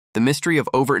The mystery of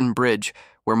Overton Bridge,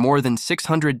 where more than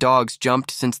 600 dogs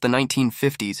jumped since the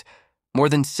 1950s. More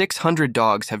than 600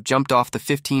 dogs have jumped off the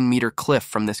 15-meter cliff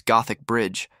from this Gothic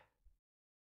bridge.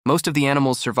 Most of the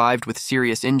animals survived with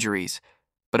serious injuries,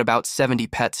 but about 70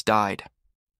 pets died.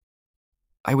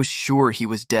 "I was sure he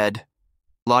was dead,"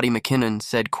 Lottie McKinnon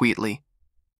said quietly.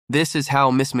 This is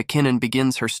how Miss McKinnon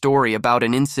begins her story about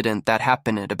an incident that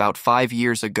happened about 5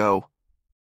 years ago.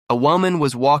 A woman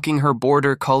was walking her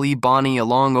border collie Bonnie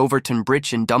along Overton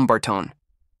Bridge in Dumbarton.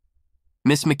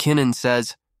 Miss McKinnon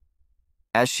says,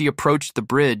 as she approached the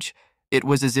bridge, it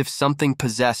was as if something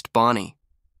possessed Bonnie.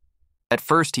 At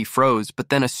first he froze, but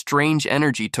then a strange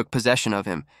energy took possession of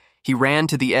him. He ran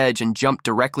to the edge and jumped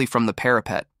directly from the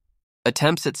parapet.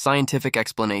 Attempts at scientific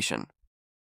explanation.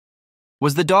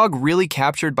 Was the dog really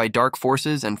captured by dark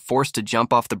forces and forced to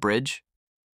jump off the bridge?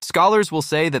 Scholars will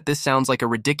say that this sounds like a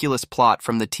ridiculous plot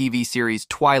from the TV series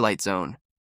Twilight Zone.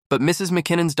 But Mrs.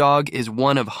 McKinnon's dog is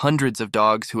one of hundreds of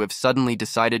dogs who have suddenly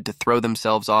decided to throw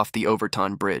themselves off the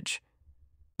Overton Bridge.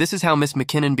 This is how Miss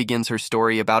McKinnon begins her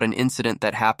story about an incident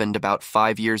that happened about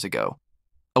 5 years ago.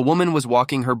 A woman was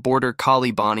walking her border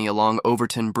collie Bonnie along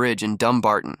Overton Bridge in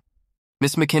Dumbarton.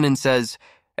 Miss McKinnon says,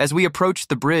 as we approached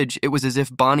the bridge, it was as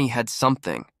if Bonnie had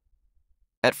something.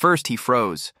 At first he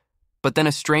froze, but then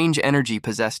a strange energy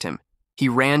possessed him. He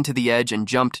ran to the edge and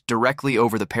jumped directly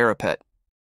over the parapet.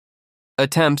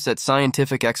 Attempts at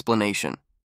scientific explanation.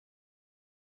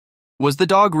 Was the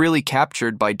dog really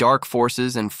captured by dark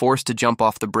forces and forced to jump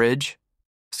off the bridge?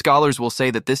 Scholars will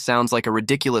say that this sounds like a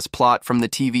ridiculous plot from the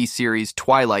TV series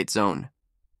Twilight Zone.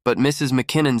 But Mrs.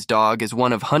 McKinnon's dog is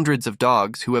one of hundreds of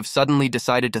dogs who have suddenly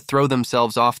decided to throw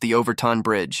themselves off the Overton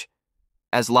Bridge.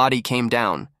 As Lottie came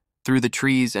down, through the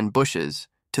trees and bushes,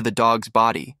 to the dog's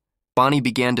body, Bonnie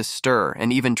began to stir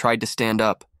and even tried to stand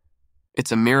up.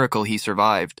 "It's a miracle he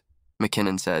survived,"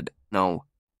 McKinnon said. "No."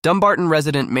 Dumbarton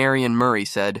resident Marion Murray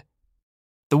said,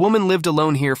 "The woman lived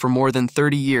alone here for more than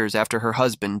 30 years after her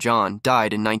husband, John,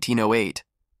 died in 1908.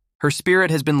 Her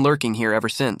spirit has been lurking here ever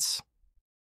since."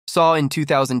 Saw in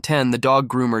 2010 the dog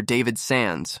groomer David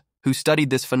Sands, who studied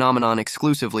this phenomenon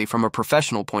exclusively from a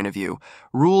professional point of view,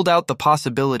 ruled out the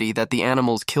possibility that the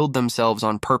animals killed themselves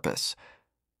on purpose.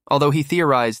 Although he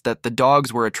theorized that the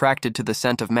dogs were attracted to the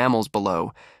scent of mammals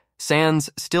below, Sands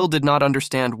still did not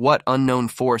understand what unknown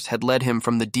force had led him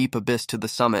from the deep abyss to the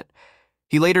summit.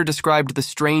 He later described the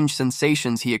strange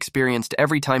sensations he experienced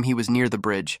every time he was near the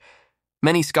bridge.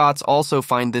 Many Scots also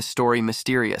find this story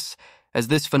mysterious, as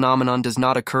this phenomenon does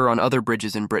not occur on other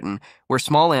bridges in Britain, where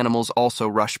small animals also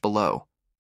rush below.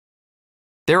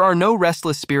 There are no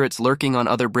restless spirits lurking on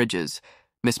other bridges,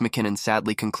 Miss McKinnon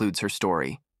sadly concludes her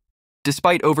story.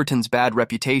 Despite Overton's bad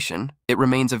reputation, it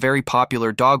remains a very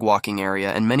popular dog-walking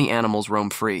area and many animals roam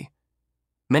free.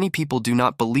 Many people do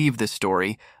not believe this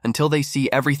story until they see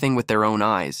everything with their own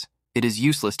eyes. It is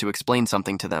useless to explain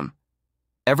something to them.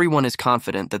 Everyone is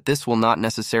confident that this will not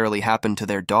necessarily happen to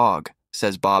their dog,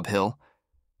 says Bob Hill.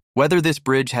 Whether this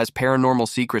bridge has paranormal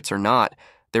secrets or not,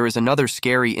 there is another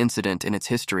scary incident in its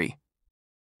history.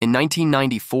 In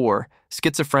 1994,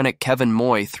 schizophrenic Kevin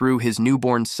Moy threw his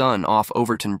newborn son off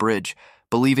Overton Bridge,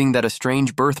 believing that a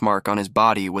strange birthmark on his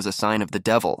body was a sign of the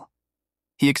devil.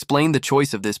 He explained the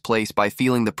choice of this place by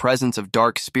feeling the presence of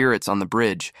dark spirits on the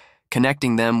bridge,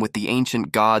 connecting them with the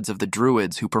ancient gods of the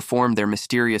Druids who performed their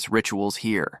mysterious rituals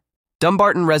here.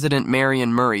 Dumbarton resident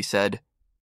Marion Murray said,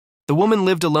 "The woman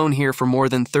lived alone here for more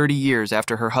than 30 years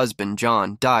after her husband,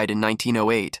 John, died in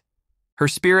 1908. Her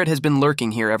spirit has been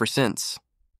lurking here ever since."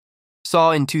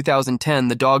 Saw in 2010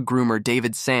 the dog groomer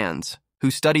David Sands, who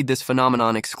studied this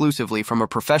phenomenon exclusively from a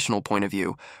professional point of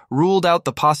view, ruled out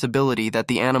the possibility that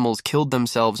the animals killed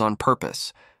themselves on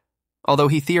purpose. Although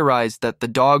he theorized that the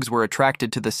dogs were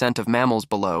attracted to the scent of mammals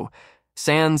below,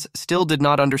 Sands still did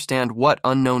not understand what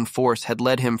unknown force had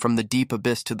led him from the deep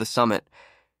abyss to the summit.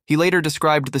 He later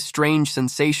described the strange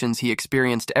sensations he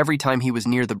experienced every time he was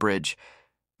near the bridge.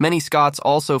 Many Scots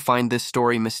also find this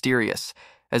story mysterious,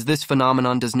 as this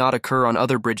phenomenon does not occur on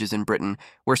other bridges in Britain,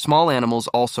 where small animals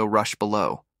also rush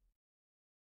below.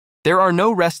 There are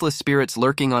no restless spirits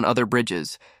lurking on other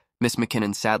bridges, Miss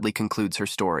McKinnon sadly concludes her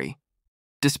story.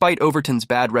 Despite Overton's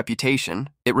bad reputation,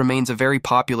 it remains a very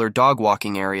popular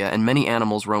dog-walking area and many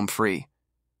animals roam free.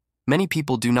 Many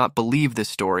people do not believe this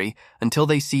story until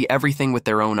they see everything with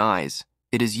their own eyes.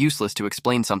 It is useless to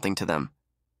explain something to them.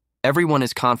 Everyone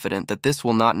is confident that this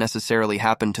will not necessarily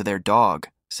happen to their dog,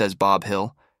 says Bob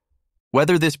Hill.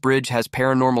 Whether this bridge has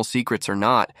paranormal secrets or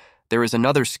not, there is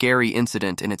another scary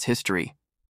incident in its history.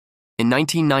 In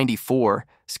 1994,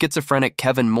 schizophrenic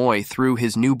Kevin Moy threw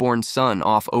his newborn son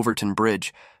off Overton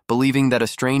Bridge, believing that a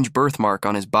strange birthmark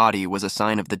on his body was a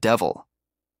sign of the devil.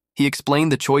 He explained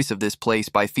the choice of this place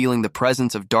by feeling the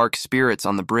presence of dark spirits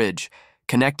on the bridge,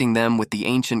 connecting them with the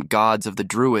ancient gods of the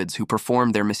Druids who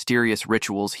performed their mysterious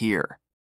rituals here.